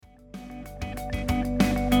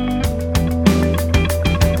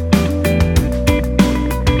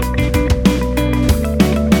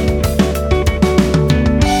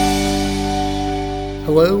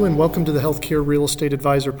Hello and welcome to the Healthcare Real Estate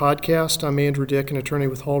Advisor Podcast. I'm Andrew Dick, an attorney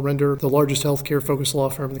with Hall Render, the largest healthcare-focused law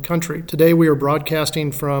firm in the country. Today we are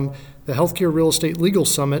broadcasting from the Healthcare Real Estate Legal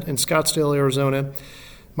Summit in Scottsdale, Arizona.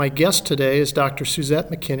 My guest today is Dr. Suzette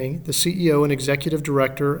McKinney, the CEO and Executive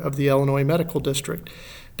Director of the Illinois Medical District.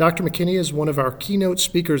 Dr. McKinney is one of our keynote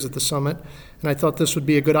speakers at the summit, and I thought this would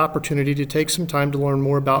be a good opportunity to take some time to learn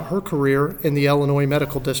more about her career in the Illinois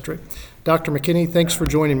Medical District. Dr. McKinney, thanks for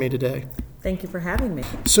joining me today. Thank you for having me.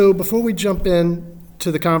 So before we jump in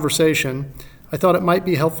to the conversation, I thought it might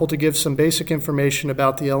be helpful to give some basic information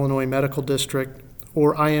about the Illinois Medical District,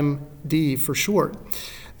 or IMD for short.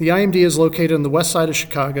 The IMD is located on the west side of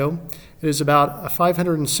Chicago. It is about a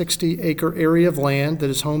 560-acre area of land that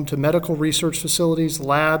is home to medical research facilities,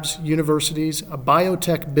 labs, universities, a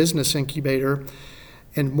biotech business incubator,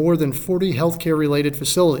 and more than 40 healthcare-related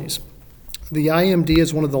facilities. The IMD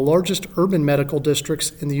is one of the largest urban medical districts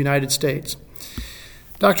in the United States.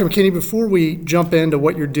 Dr. McKinney, before we jump into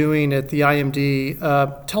what you're doing at the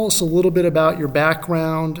IMD, tell us a little bit about your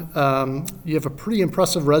background. You have a pretty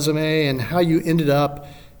impressive resume and how you ended up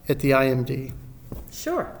at the IMD.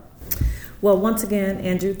 Sure. Well, once again,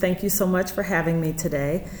 Andrew, thank you so much for having me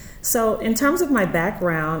today. So in terms of my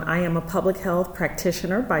background, I am a public health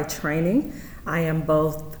practitioner by training. I am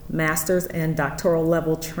both master's and doctoral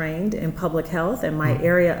level trained in public health, and my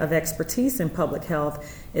area of expertise in public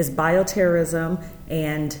health is bioterrorism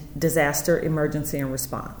and disaster emergency and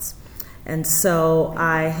response. And so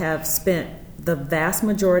I have spent the vast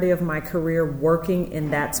majority of my career working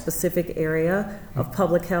in that specific area of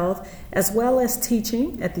public health, as well as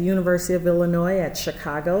teaching at the University of Illinois at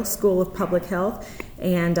Chicago School of Public Health,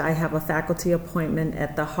 and I have a faculty appointment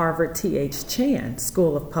at the Harvard T.H. Chan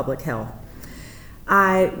School of Public Health.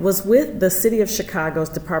 I was with the City of Chicago's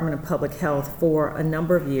Department of Public Health for a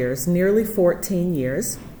number of years, nearly 14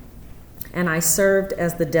 years, and I served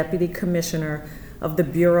as the Deputy Commissioner of the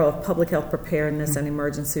Bureau of Public Health Preparedness and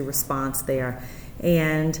Emergency Response there.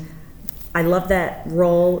 And I love that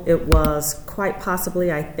role. It was quite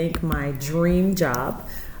possibly, I think, my dream job,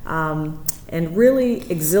 and really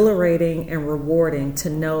exhilarating and rewarding to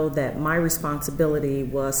know that my responsibility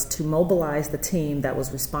was to mobilize the team that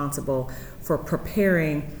was responsible for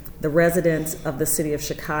preparing the residents of the city of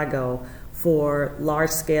Chicago for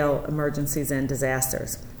large-scale emergencies and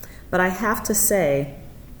disasters. But I have to say,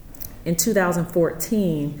 in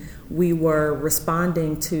 2014, we were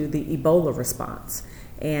responding to the Ebola response.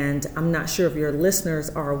 And I'm not sure if your listeners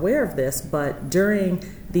are aware of this, but during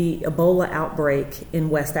the Ebola outbreak in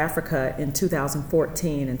West Africa in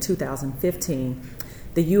 2014 and 2015,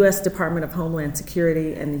 the U.S. Department of Homeland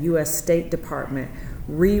Security and the U.S. State Department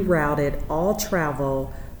rerouted all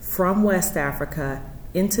travel from West Africa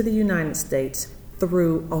into the United States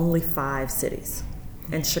through only 5 cities.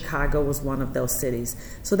 And Chicago was one of those cities.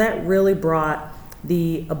 So that really brought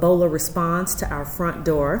the Ebola response to our front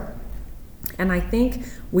door. And I think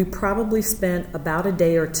we probably spent about a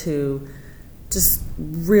day or two just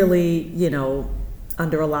really,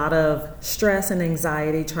 under a lot of stress and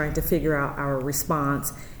anxiety trying to figure out our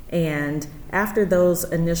response. And after those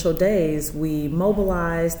initial days, we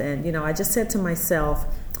mobilized and, I just said to myself,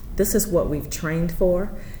 this is what we've trained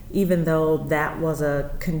for, even though that was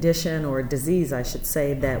a condition or a disease, I should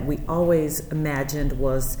say, that we always imagined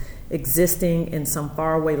was existing in some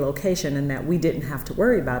faraway location and that we didn't have to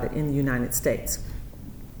worry about it in the United States.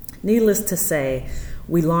 Needless to say,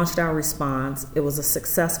 we launched our response. It was a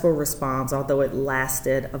successful response, although it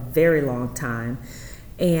lasted a very long time.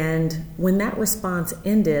 And when that response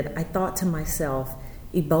ended, I thought to myself,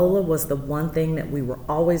 Ebola was the one thing that we were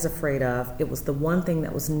always afraid of. It was the one thing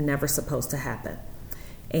that was never supposed to happen.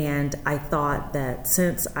 And I thought that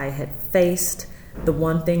since I had faced the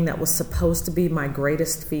one thing that was supposed to be my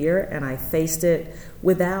greatest fear, and I faced it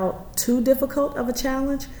without too difficult of a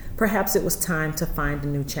challenge, perhaps it was time to find a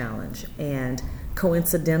new challenge. And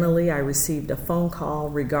coincidentally, I received a phone call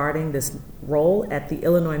regarding this role at the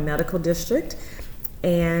Illinois Medical District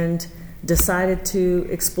and decided to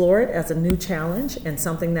explore it as a new challenge and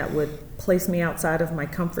something that would place me outside of my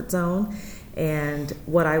comfort zone. And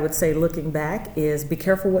what I would say looking back is be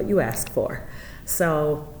careful what you ask for.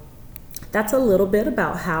 So that's a little bit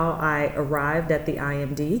about how I arrived at the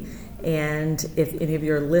IMD. And if any of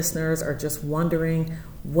your listeners are just wondering,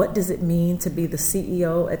 what does it mean to be the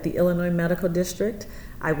CEO at the Illinois Medical District?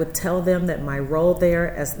 I would tell them that my role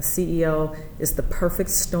there as the CEO is the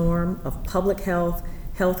perfect storm of public health,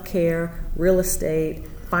 healthcare, real estate,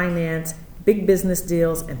 finance, big business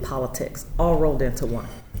deals, and politics, all rolled into one.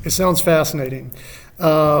 It sounds fascinating.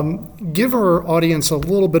 Give our audience a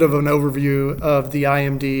little bit of an overview of the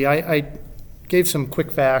IMD. I gave some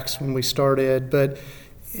quick facts when we started, but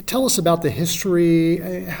tell us about the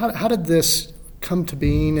history. How did this come to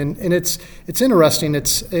being? And it's interesting.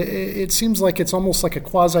 It seems like it's almost like a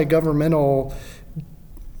quasi-governmental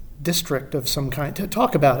district of some kind.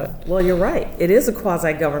 Talk about it. Well, you're right. It is a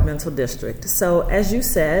quasi-governmental district. So as you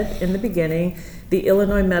said in the beginning, the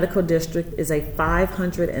Illinois Medical District is a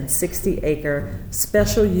 560-acre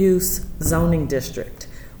special use zoning district.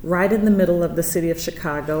 Right in the middle of the city of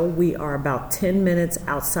Chicago. We are about 10 minutes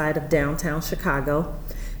outside of downtown Chicago.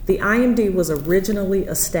 The IMD was originally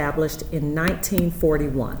established in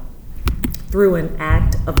 1941 through an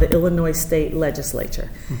act of the Illinois State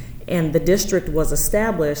Legislature. And the district was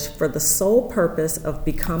established for the sole purpose of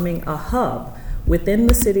becoming a hub within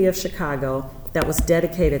the city of Chicago that was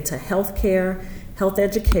dedicated to healthcare, health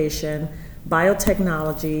education,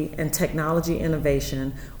 biotechnology, and technology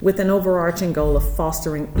innovation, with an overarching goal of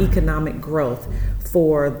fostering economic growth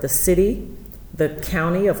for the city, the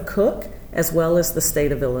county of Cook, as well as the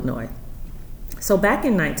state of Illinois. So back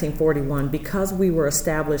in 1941, because we were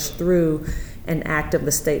established through an act of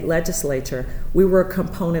the state legislature, we were a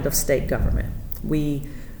component of state government. We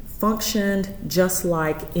functioned just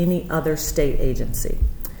like any other state agency.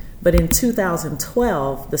 But in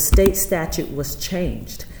 2012, the state statute was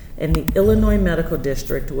changed, and the Illinois Medical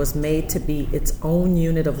District was made to be its own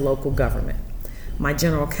unit of local government. My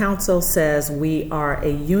general counsel says we are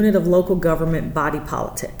a unit of local government body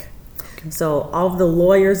politic. So all of the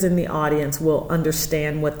lawyers in the audience will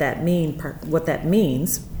understand what that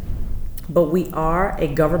means. But we are a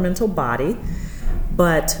governmental body,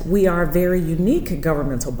 but we are a very unique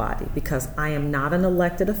governmental body because I am not an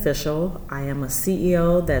elected official. I am a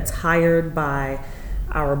CEO that's hired by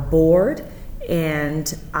our board,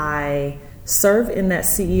 and I serve in that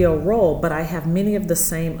CEO role, but I have many of the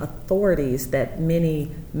same authorities that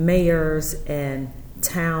many mayors and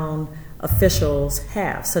town officials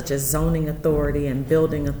have, such as zoning authority and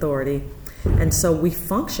building authority. And so we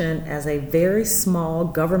function as a very small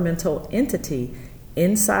governmental entity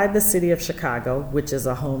inside the city of Chicago, which is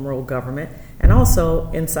a home rule government, and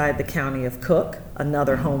also inside the county of Cook,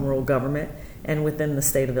 another home rule government, and within the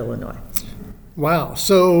state of Illinois. Wow.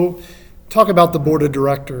 So talk about the board of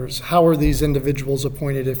directors. How are these individuals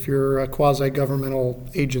appointed if you're a quasi-governmental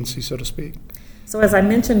agency, so to speak? So as I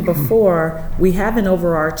mentioned before, we have an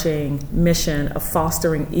overarching mission of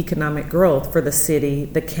fostering economic growth for the city,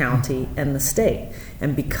 the county, and the state.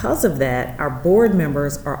 And because of that, our board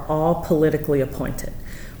members are all politically appointed.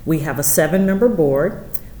 We have a 7-member board.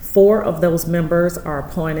 4 of those members are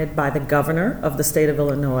appointed by the governor of the state of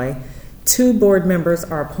Illinois. 2 board members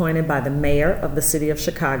are appointed by the mayor of the city of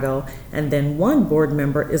Chicago, and then 1 board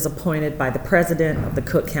member is appointed by the president of the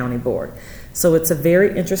Cook County Board. So it's a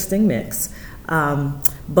very interesting mix.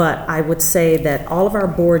 But I would say that all of our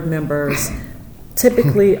board members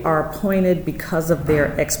typically are appointed because of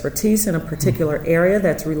their expertise in a particular area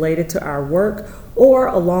that's related to our work or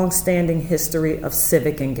a long-standing history of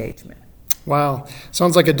civic engagement. Wow.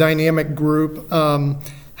 Sounds like a dynamic group.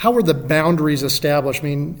 How are the boundaries established? I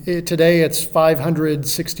mean, today it's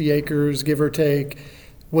 560 acres, give or take.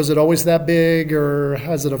 Was it always that big, or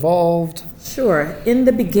has it evolved? Sure. In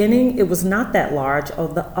the beginning, it was not that large,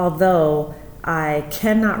 although I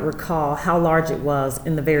cannot recall how large it was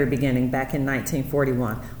in the very beginning, back in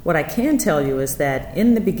 1941. What I can tell you is that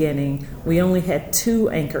in the beginning, we only had 2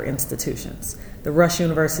 anchor institutions. The Rush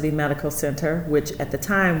University Medical Center, which at the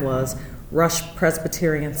time was Rush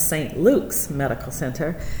Presbyterian St. Luke's Medical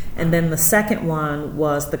Center, and then the second one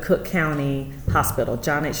was the Cook County Hospital,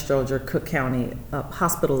 John H. Stroger Cook County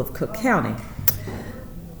Hospital of Cook County.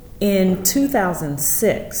 In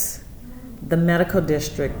 2006, the medical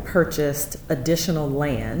district purchased additional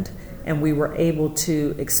land, and we were able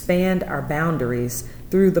to expand our boundaries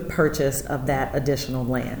through the purchase of that additional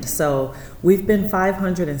land. So we've been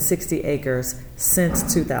 560 acres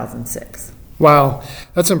since 2006. Wow,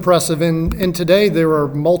 that's impressive. And today there are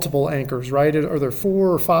multiple anchors, right? Are there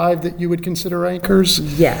 4 or 5 that you would consider anchors?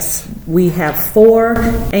 Yes, we have 4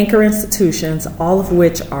 anchor institutions, all of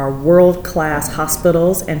which are world-class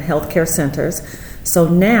hospitals and healthcare centers. So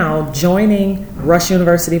now, joining Rush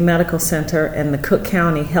University Medical Center and the Cook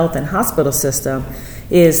County Health and Hospital System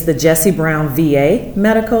is the Jesse Brown VA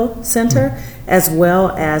Medical Center, as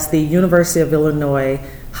well as the University of Illinois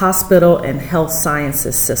Hospital and Health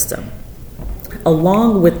Sciences System.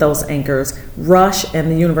 Along with those anchors, Rush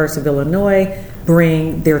and the University of Illinois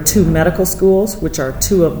bring their 2 medical schools, which are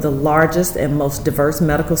 2 of the largest and most diverse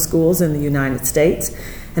medical schools in the United States.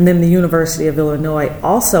 And then the University of Illinois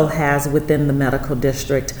also has within the medical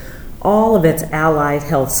district all of its allied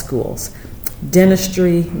health schools,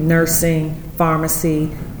 dentistry, nursing, pharmacy,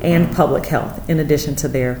 and public health, in addition to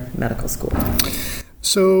their medical school.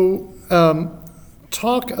 So,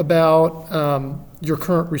 talk about your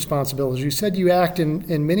current responsibilities. You said you act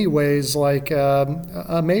in many ways like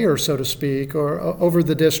a mayor, so to speak, or over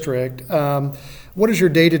the district. What is your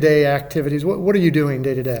day-to-day activities? What are you doing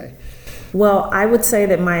day-to-day? Well, I would say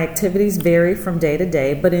that my activities vary from day to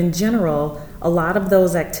day, but in general, a lot of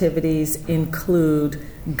those activities include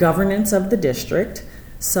governance of the district.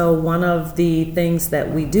 So one of the things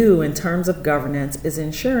that we do in terms of governance is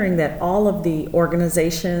ensuring that all of the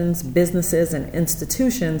organizations, businesses, and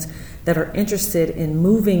institutions that are interested in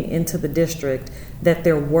moving into the district, that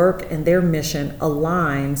their work and their mission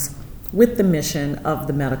aligns with the mission of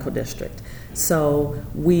the medical district. So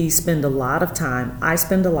I spend a lot of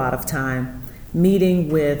time meeting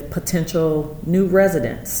with potential new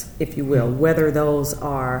residents, if you will, whether those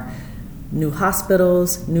are new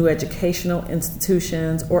hospitals, new educational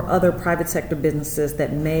institutions, or other private sector businesses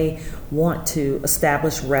that may want to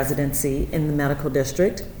establish residency in the medical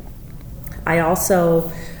district. I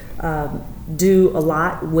also do a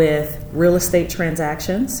lot with real estate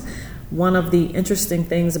transactions. One of the interesting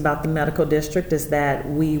things about the medical district is that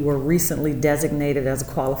we were recently designated as a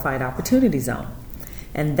qualified opportunity zone.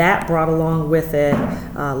 And that brought along with it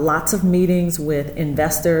lots of meetings with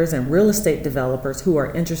investors and real estate developers who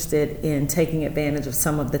are interested in taking advantage of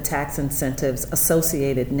some of the tax incentives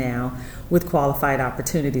associated now with qualified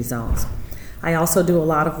opportunity zones. I also do a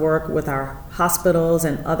lot of work with our hospitals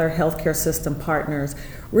and other healthcare system partners,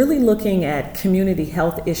 really looking at community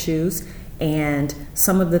health issues and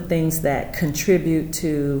some of the things that contribute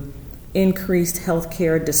to increased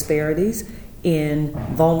healthcare disparities in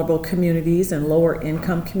vulnerable communities and lower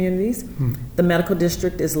income communities. The medical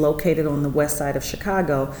district is located on the west side of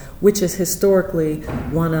Chicago, which is historically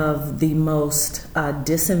one of the most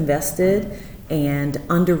disinvested and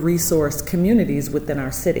under-resourced communities within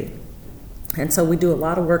our city. And so we do a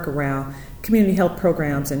lot of work around community health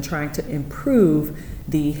programs and trying to improve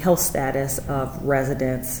the health status of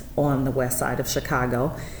residents on the west side of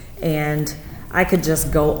Chicago. And I could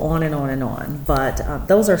just go on and on and on, but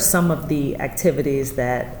those are some of the activities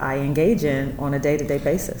that I engage in on a day-to-day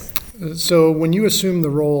basis. So when you assumed the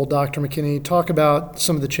role, Dr. McKinney, talk about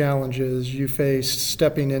some of the challenges you faced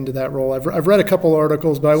stepping into that role. I've read a couple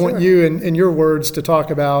articles, but I want you, in your words, to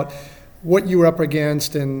talk about what you were up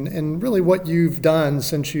against and really what you've done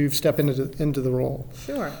since you've stepped into the role.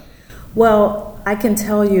 Sure. Well, I can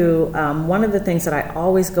tell you one of the things that I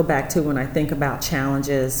always go back to when I think about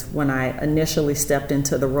challenges when I initially stepped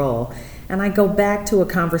into the role, and I go back to a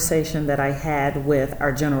conversation that I had with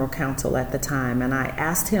our general counsel at the time, and I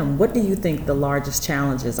asked him, what do you think the largest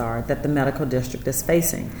challenges are that the medical district is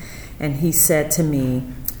facing? And he said to me,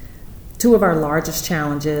 two of our largest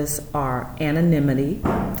challenges are anonymity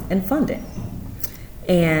and funding.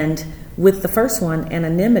 And with the first one,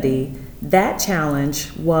 anonymity, that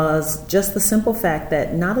challenge was just the simple fact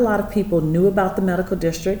that not a lot of people knew about the medical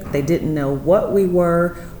district. They didn't know what we were,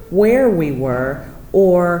 where we were,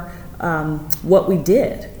 or what we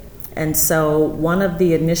did. And so one of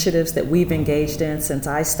the initiatives that we've engaged in since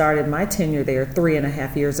I started my tenure there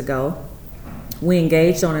 3.5 years ago, we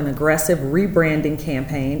engaged on an aggressive rebranding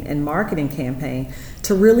campaign and marketing campaign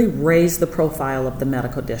to really raise the profile of the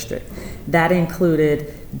medical district. That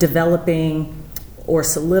included developing or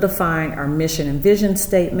solidifying our mission and vision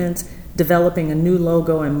statements, developing a new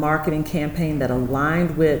logo and marketing campaign that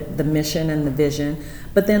aligned with the mission and the vision,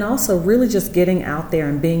 but then also really just getting out there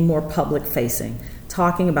and being more public facing,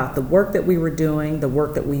 talking about the work that we were doing, the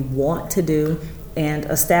work that we want to do, and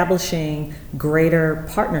establishing greater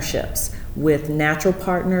partnerships with natural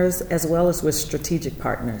partners as well as with strategic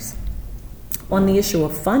partners. On the issue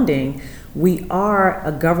of funding, we are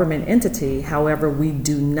a government entity, however, we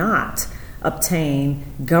do not obtain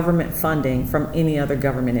government funding from any other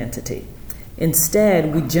government entity.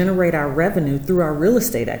 Instead, we generate our revenue through our real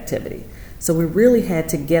estate activity. So we really had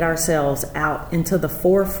to get ourselves out into the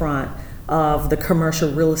forefront of the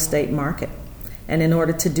commercial real estate market. And in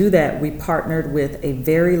order to do that, we partnered with a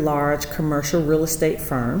very large commercial real estate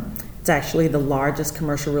firm. It's actually the largest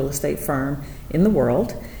commercial real estate firm in the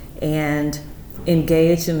world, and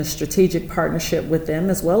engaged in a strategic partnership with them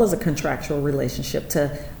as well as a contractual relationship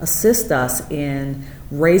to assist us in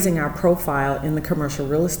raising our profile in the commercial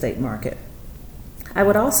real estate market. I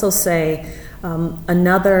would also say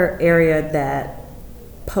another area that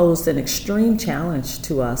posed an extreme challenge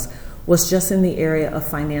to us was just in the area of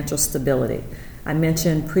financial stability. I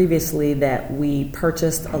mentioned previously that we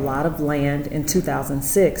purchased a lot of land in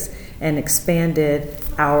 2006 and expanded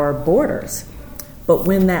our borders. But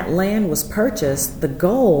when that land was purchased, the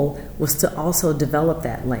goal was to also develop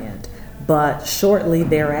that land. But shortly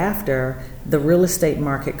thereafter, the real estate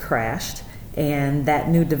market crashed, and that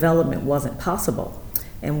new development wasn't possible.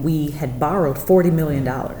 And we had borrowed $40 million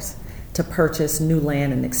to purchase new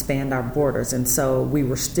land and expand our borders. And so we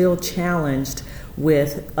were still challenged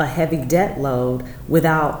with a heavy debt load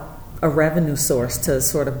without a revenue source to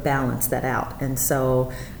sort of balance that out. And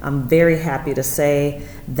so I'm very happy to say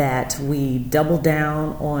that we doubled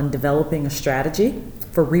down on developing a strategy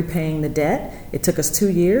for repaying the debt. It took us 2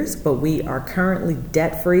 years, but we are currently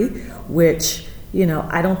debt-free, which,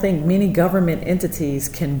 I don't think many government entities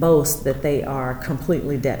can boast that they are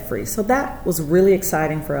completely debt-free. So that was really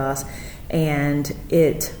exciting for us, and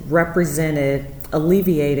it represented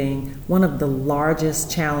alleviating one of the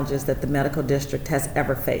largest challenges that the medical district has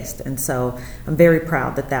ever faced. And so I'm very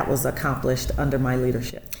proud that that was accomplished under my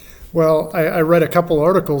leadership. Well, I read a couple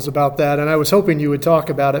articles about that, and I was hoping you would talk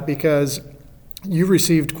about it because you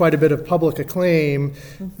received quite a bit of public acclaim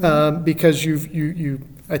because you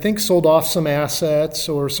I think sold off some assets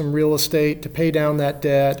or some real estate to pay down that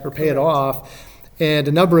debt or pay it off. And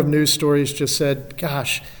a number of news stories just said,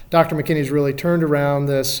 gosh, Dr. McKinney's really turned around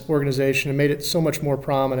this organization and made it so much more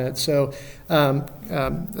prominent. So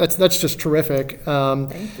that's just terrific.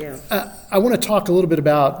 Thank you. I want to talk a little bit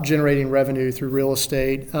about generating revenue through real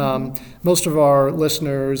estate. Most of our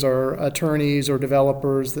listeners are attorneys or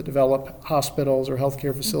developers that develop hospitals or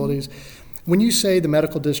healthcare facilities. When you say the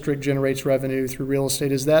medical district generates revenue through real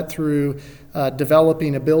estate, is that through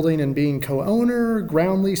developing a building and being co-owner,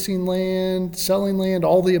 ground leasing land, selling land,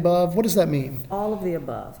 all the above? What does that mean? All of the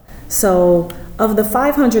above. So of the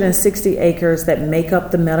 560 acres that make up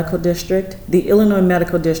the medical district, the Illinois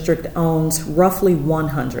Medical District owns roughly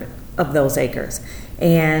 100 of those acres.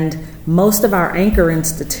 And most of our anchor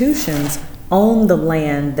institutions own the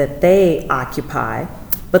land that they occupy,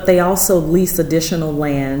 but they also lease additional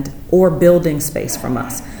land or building space from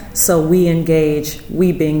us. So we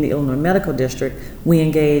being the Illinois Medical District, we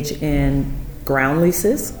engage in ground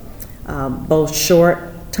leases, both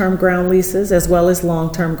short-term ground leases as well as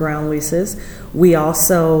long-term ground leases. We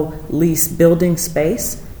also lease building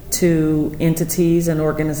space to entities and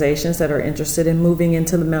organizations that are interested in moving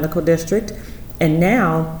into the medical district. And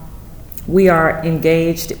now we are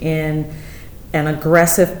engaged in an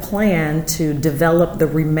aggressive plan to develop the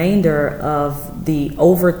remainder of the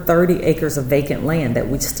over 30 acres of vacant land that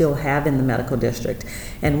we still have in the medical district.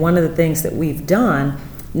 And one of the things that we've done,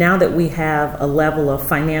 now that we have a level of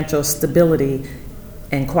financial stability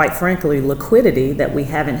and, quite frankly, liquidity that we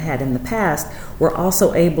haven't had in the past, we're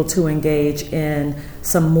also able to engage in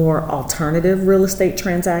some more alternative real estate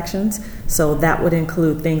transactions. So that would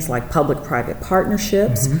include things like public-private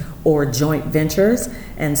partnerships or joint ventures.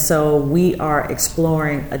 And so we are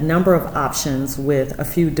exploring a number of options with a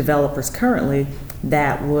few developers currently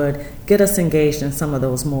that would get us engaged in some of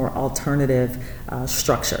those more alternative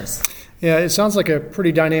structures. Yeah, it sounds like a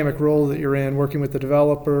pretty dynamic role that you're in, working with the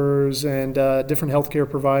developers and different healthcare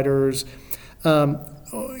providers.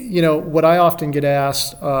 What I often get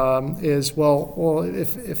asked is,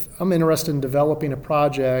 if I'm interested in developing a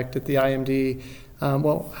project at the IMD,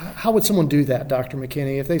 how would someone do that, Dr.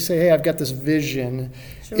 McKinney? If they say, hey, I've got this vision,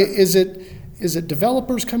 sure. Is it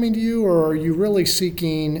developers coming to you, or are you really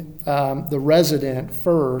seeking the resident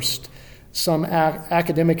first, some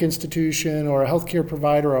academic institution or a healthcare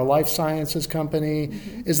provider or a life sciences company?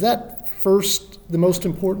 Is that first the most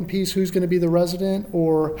important piece, who's going to be the resident,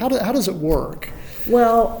 or how does it work?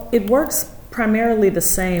 Well, it works primarily the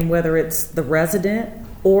same whether it's the resident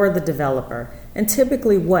or the developer. And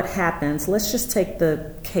typically what happens, let's just take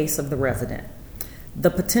the case of the resident. The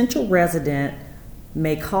potential resident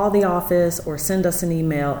may call the office or send us an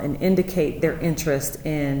email and indicate their interest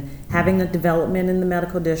in having a development in the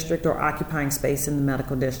medical district or occupying space in the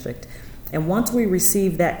medical district. And once we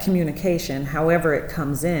receive that communication, however it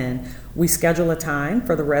comes in, we schedule a time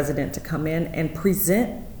for the resident to come in and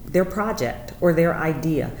present their project or their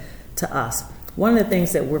idea to us. One of the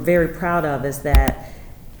things that we're very proud of is that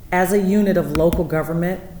as a unit of local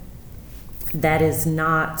government that is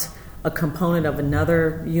not a component of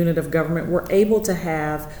another unit of government, we're able to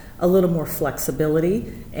have a little more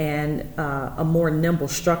flexibility and a more nimble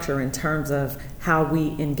structure in terms of how we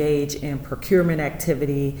engage in procurement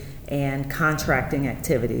activity and contracting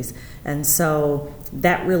activities. And so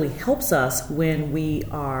that really helps us when we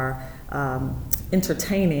are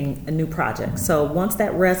entertaining a new project. So once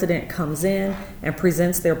that resident comes in and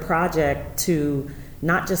presents their project to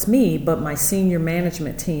not just me, but my senior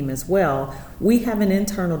management team as well, we have an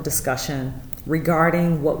internal discussion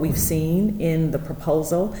regarding what we've seen in the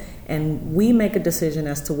proposal, and we make a decision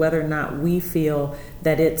as to whether or not we feel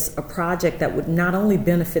that it's a project that would not only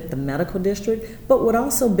benefit the medical district, but would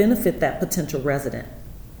also benefit that potential resident.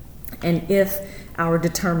 And if our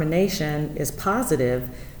determination is positive,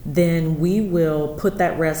 then we will put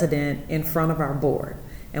that resident in front of our board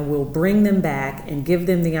and we'll bring them back and give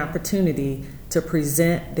them the opportunity to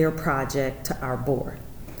present their project to our board.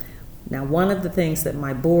 Now, one of the things that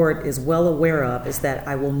my board is well aware of is that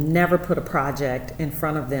I will never put a project in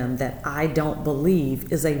front of them that I don't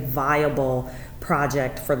believe is a viable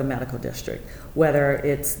project for the medical district, whether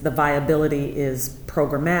it's the viability is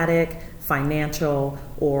programmatic, financial,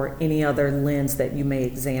 or any other lens that you may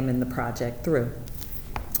examine the project through.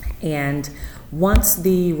 And once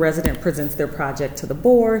the resident presents their project to the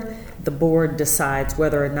board decides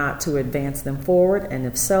whether or not to advance them forward, and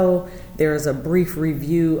if so, there's a brief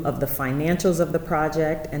review of the financials of the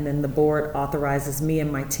project, and then the board authorizes me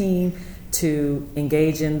and my team to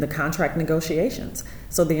engage in the contract negotiations.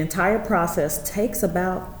 So the entire process takes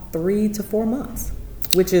about 3 to 4 months,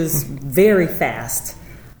 which is very fast.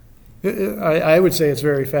 I would say it's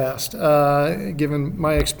very fast, given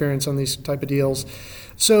my experience on these type of deals.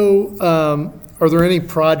 So are there any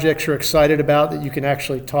projects you're excited about that you can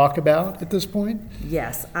actually talk about at this point?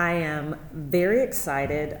 Yes, I am very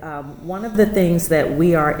excited. One of the things that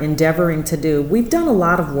we are endeavoring to do, we've done a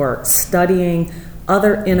lot of work studying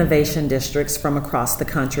other innovation districts from across the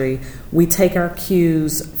country. We take our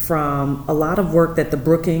cues from a lot of work that the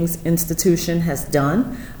Brookings Institution has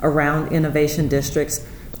done around innovation districts,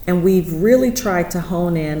 and we've really tried to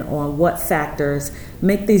hone in on what factors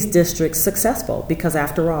make these districts successful, because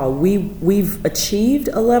after all, we've achieved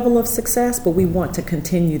a level of success, but we want to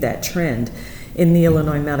continue that trend in the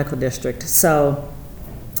Illinois Medical District. So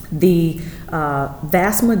the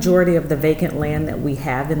vast majority of the vacant land that we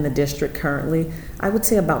have in the district currently, I would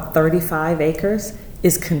say about 35 acres,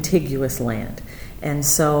 is contiguous land. And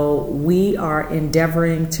so we are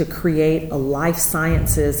endeavoring to create a life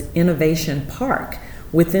sciences innovation park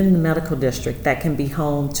within the medical district that can be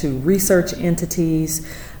home to research entities,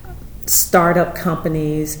 startup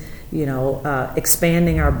companies,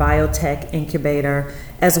 expanding our biotech incubator,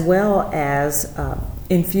 as well as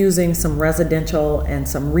infusing some residential and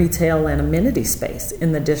some retail and amenity space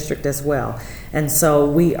in the district as well. And so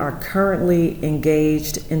we are currently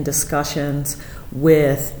engaged in discussions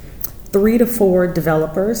with 3 to 4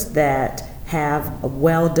 developers that have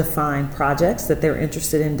well-defined projects that they're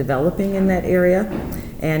interested in developing in that area.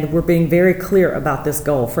 And we're being very clear about this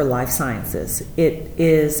goal for life sciences. It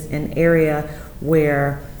is an area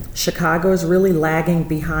where Chicago is really lagging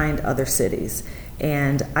behind other cities.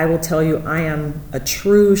 And I will tell you, I am a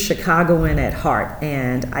true Chicagoan at heart,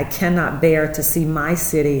 and I cannot bear to see my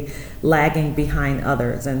city lagging behind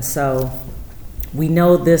others. And so we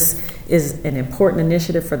know this is an important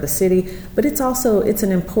initiative for the city, but it's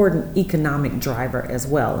an important economic driver as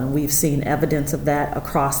well. And we've seen evidence of that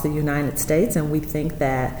across the United States, and we think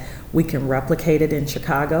that we can replicate it in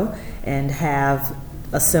Chicago and have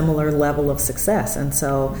a similar level of success. And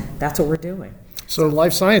so that's what we're doing. So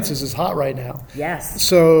life sciences is hot right now. Yes.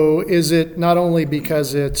 So is it not only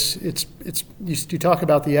because it's you talk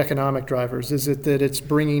about the economic drivers, is it that it's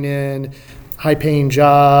bringing in high-paying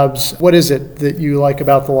jobs? What is it that you like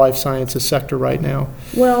about the life sciences sector right now?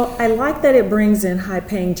 Well, I like that it brings in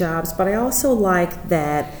high-paying jobs, but I also like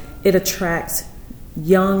that it attracts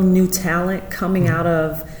young, new talent coming out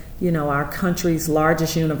of, our country's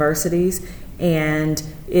largest universities, and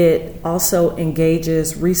it also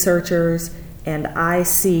engages researchers. And I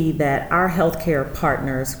see that our healthcare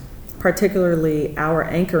partners, particularly our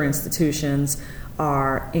anchor institutions,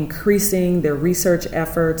 are increasing their research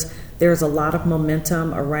efforts. There's a lot of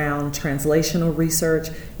momentum around translational research,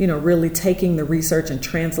 really taking the research and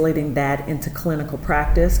translating that into clinical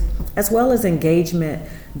practice, as well as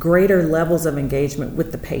greater levels of engagement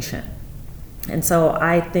with the patient. And so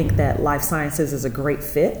I think that life sciences is a great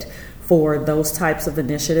fit for those types of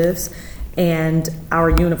initiatives. And our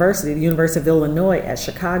university, the University of Illinois at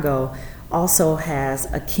Chicago, also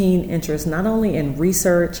has a keen interest not only in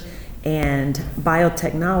research and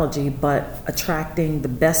biotechnology, but attracting the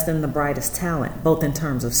best and the brightest talent, both in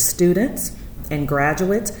terms of students and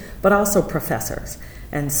graduates, but also professors.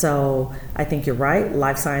 And so I think you're right,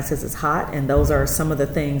 life sciences is hot, and those are some of the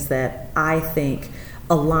things that I think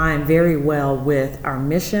align very well with our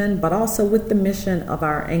mission, but also with the mission of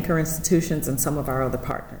our anchor institutions and some of our other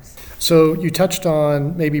partners. So you touched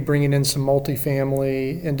on maybe bringing in some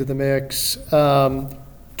multifamily into the mix.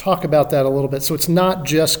 Talk about that a little bit. So it's not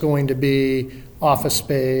just going to be office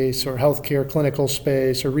space or healthcare clinical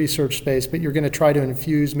space or research space, but you're going to try to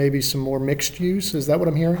infuse maybe some more mixed use. Is that what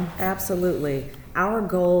I'm hearing? Absolutely. Our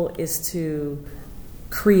goal is to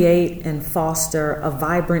create and foster a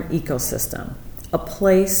vibrant ecosystem, a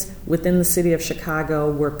place within the city of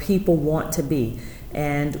Chicago where people want to be.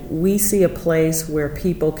 And we see a place where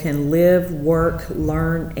people can live, work,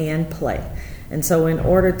 learn, and play. And so in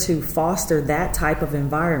order to foster that type of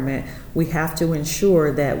environment, we have to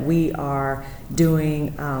ensure that we are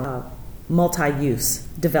doing multi-use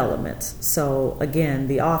developments. So again,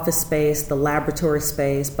 the office space, the laboratory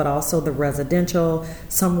space, but also the residential,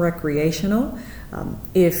 some recreational.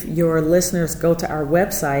 If your listeners go to our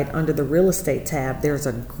website under the real estate tab, there's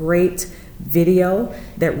a great video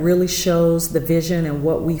that really shows the vision and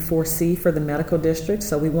what we foresee for the medical district.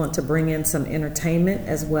 So we want to bring in some entertainment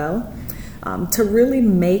as well, to really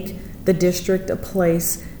make the district a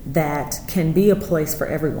place that can be a place for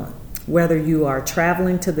everyone. Whether you are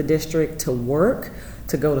traveling to the district to work,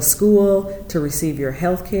 to go to school, to receive your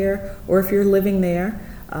health care, or if you're living there.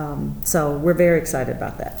 So we're very excited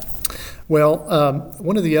about that. Well,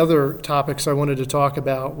 one of the other topics I wanted to talk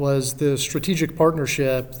about was the strategic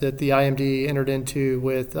partnership that the IMD entered into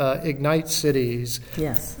with Ignite Cities.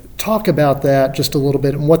 Yes. Talk about that just a little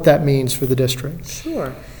bit and what that means for the district.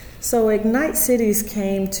 Sure. So Ignite Cities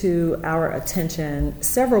came to our attention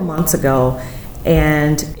several months ago,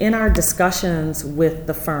 and in our discussions with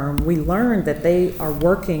the firm, we learned that they are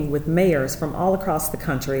working with mayors from all across the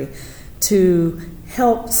country to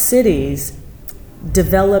help cities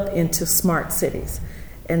develop into smart cities.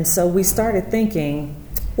 And so we started thinking,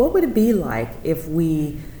 what would it be like if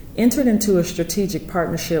we entered into a strategic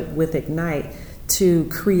partnership with Ignite to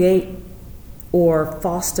create or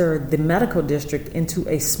foster the medical district into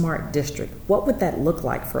a smart district? What would that look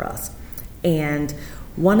like for us? And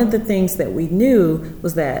one of the things that we knew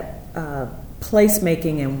was that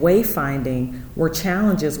placemaking and wayfinding were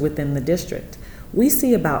challenges within the district. We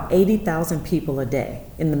see about 80,000 people a day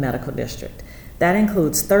in the medical district. That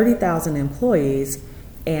includes 30,000 employees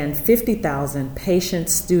and 50,000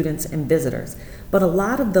 patients, students, and visitors. But a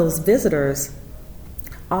lot of those visitors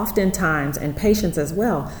oftentimes, and patients as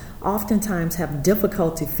well, oftentimes have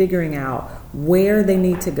difficulty figuring out where they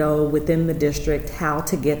need to go within the district, how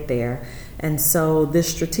to get there. And so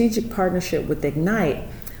this strategic partnership with Ignite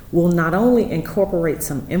will not only incorporate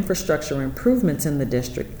some infrastructure improvements in the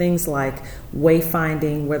district, things like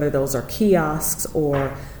wayfinding, whether those are kiosks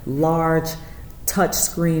or large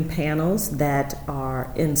touchscreen panels that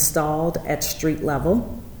are installed at street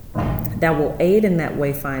level that will aid in that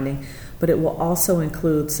wayfinding, but it will also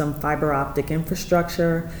include some fiber optic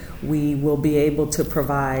infrastructure. We will be able to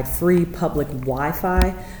provide free public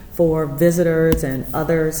Wi-Fi for visitors and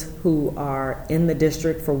others who are in the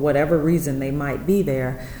district for whatever reason they might be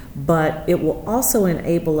there. But it will also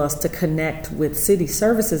enable us to connect with city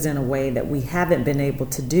services in a way that we haven't been able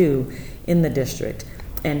to do in the district,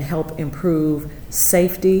 and help improve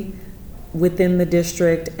safety within the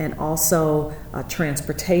district, and also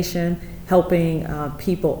transportation, helping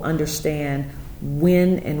people understand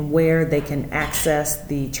when and where they can access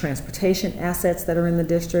the transportation assets that are in the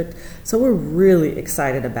district. So we're really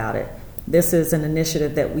excited about it. This is an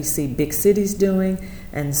initiative that we see big cities doing,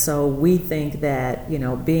 and so we think that,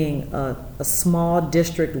 being a small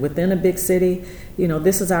district within a big city,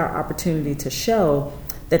 this is our opportunity to show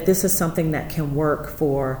that this is something that can work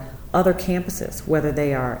for other campuses, whether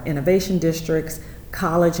they are innovation districts,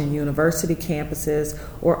 college and university campuses,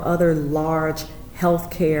 or other large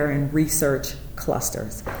healthcare and research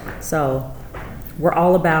clusters. So we're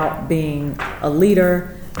all about being a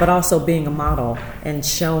leader, but also being a model and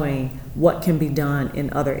showing what can be done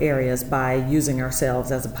in other areas by using ourselves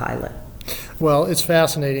as a pilot. Well, it's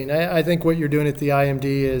fascinating. I think what you're doing at the IMD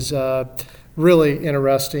is really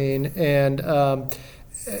interesting. And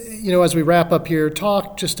as we wrap up here,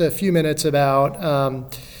 talk just a few minutes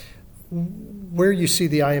about where you see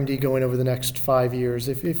the IMD going over the next 5 years.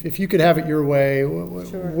 If you could have it your way,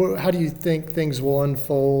 Sure. How do you think things will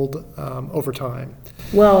unfold over time?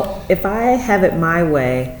 Well, if I have it my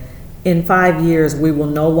way, in 5 years we will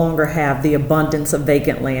no longer have the abundance of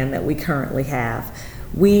vacant land that we currently have.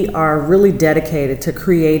 We are really dedicated to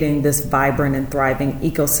creating this vibrant and thriving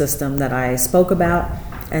ecosystem that I spoke about.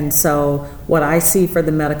 And so what I see for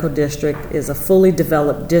the medical district is a fully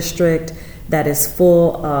developed district that is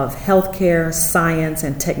full of healthcare, science,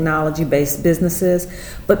 and technology-based businesses,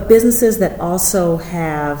 but businesses that also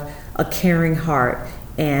have a caring heart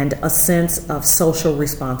and a sense of social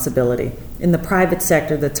responsibility. In the private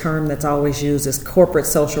sector, the term that's always used is corporate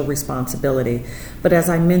social responsibility. But as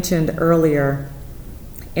I mentioned earlier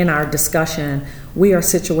in our discussion, we are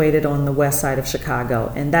situated on the west side of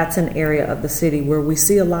Chicago, and that's an area of the city where we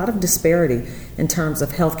see a lot of disparity in terms of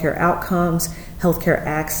healthcare outcomes, healthcare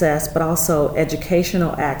access, but also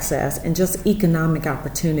educational access and just economic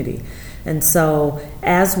opportunity. And so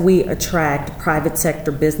as we attract private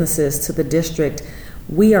sector businesses to the district,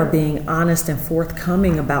 we are being honest and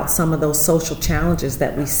forthcoming about some of those social challenges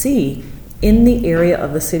that we see in the area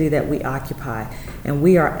of the city that we occupy. And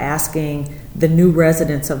we are asking the new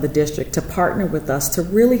residents of the district to partner with us to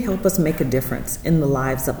really help us make a difference in the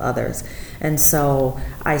lives of others. And so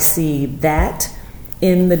I see that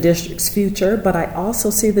in the district's future, but I also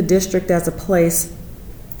see the district as a place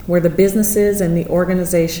where the businesses and the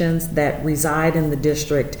organizations that reside in the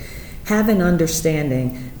district have an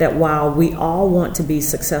understanding that while we all want to be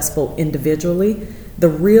successful individually, the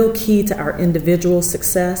real key to our individual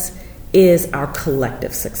success is our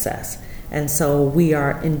collective success. And so we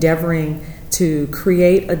are endeavoring to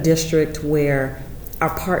create a district where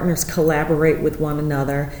our partners collaborate with one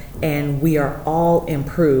another and we are all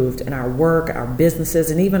improved, and our work, our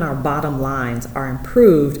businesses, and even our bottom lines are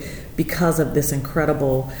improved because of this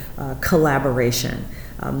incredible collaboration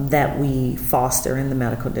that we foster in the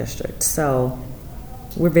medical district. So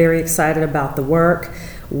we're very excited about the work.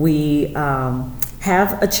 We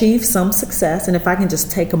have achieved some success, and if I can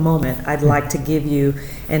just take a moment, I'd like to give you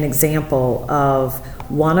an example of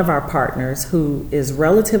one of our partners who is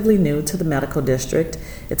relatively new to the medical district.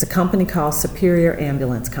 It's a company called Superior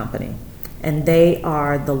Ambulance Company, and they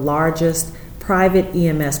are the largest private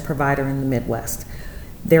EMS provider in the Midwest.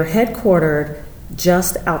 They're headquartered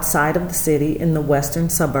just outside of the city in the western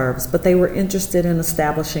suburbs, but they were interested in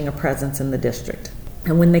establishing a presence in the district.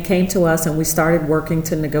 And when they came to us and we started working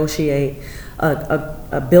to negotiate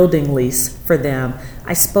a building lease for them,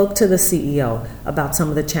 I spoke to the CEO about some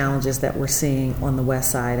of the challenges that we're seeing on the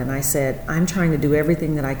west side. And I said, I'm trying to do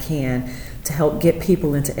everything that I can to help get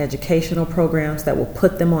people into educational programs that will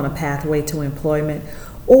put them on a pathway to employment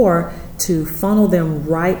or to funnel them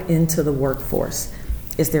right into the workforce.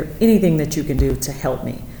 Is there anything that you can do to help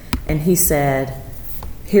me? And he said,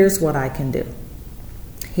 here's what I can do.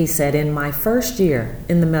 He said, in my first year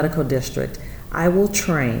in the medical district, I will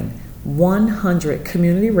train 100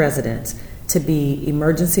 community residents to be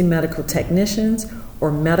emergency medical technicians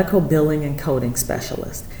or medical billing and coding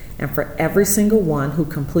specialists. And for every single one who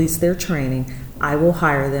completes their training, I will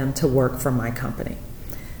hire them to work for my company.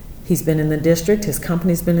 He's been in the district, his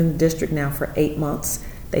company's been in the district now for 8 months.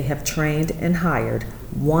 They have trained and hired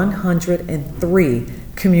 103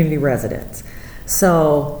 community residents.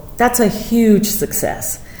 So that's a huge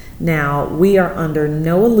success. Now, we are under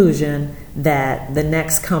no illusion that the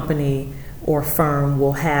next company or firm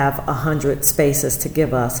will have 100 spaces to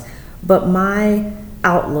give us, but my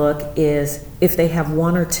outlook is if they have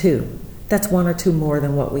one or two, that's one or two more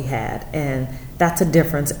than what we had, and that's a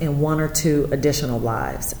difference in one or two additional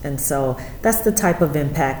lives. And so that's the type of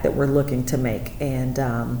impact that we're looking to make, and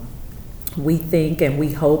we think and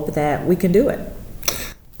we hope that we can do it.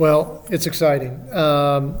 Well, it's exciting.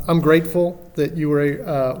 I'm grateful that you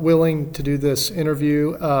were willing to do this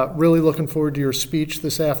interview. Really looking forward to your speech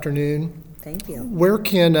this afternoon. Thank you. Where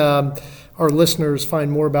can our listeners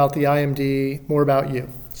find more about the IMD, more about you?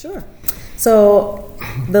 Sure. So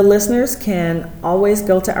the listeners can always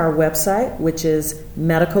go to our website, which is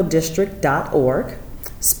medicaldistrict.org,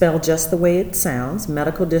 spelled just the way it sounds,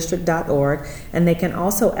 medicaldistrict.org, and they can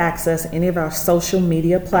also access any of our social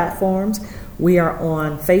media platforms. We are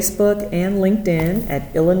on Facebook and LinkedIn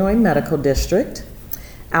at Illinois Medical District.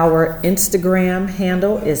 Our Instagram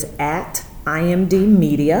handle is at IMD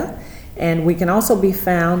Media, and we can also be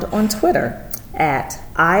found on Twitter at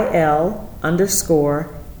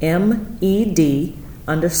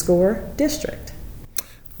IL_MED_district.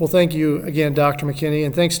 Well, thank you again, Dr. McKinney,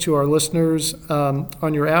 and thanks to our listeners.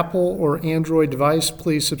 On your Apple or Android device,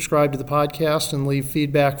 please subscribe to the podcast and leave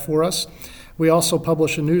feedback for us. We also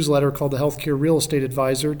publish a newsletter called the Healthcare Real Estate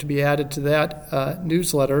Advisor. To be added to that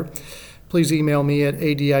newsletter, please email me at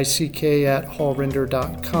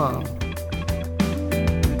adick@hallrender.com.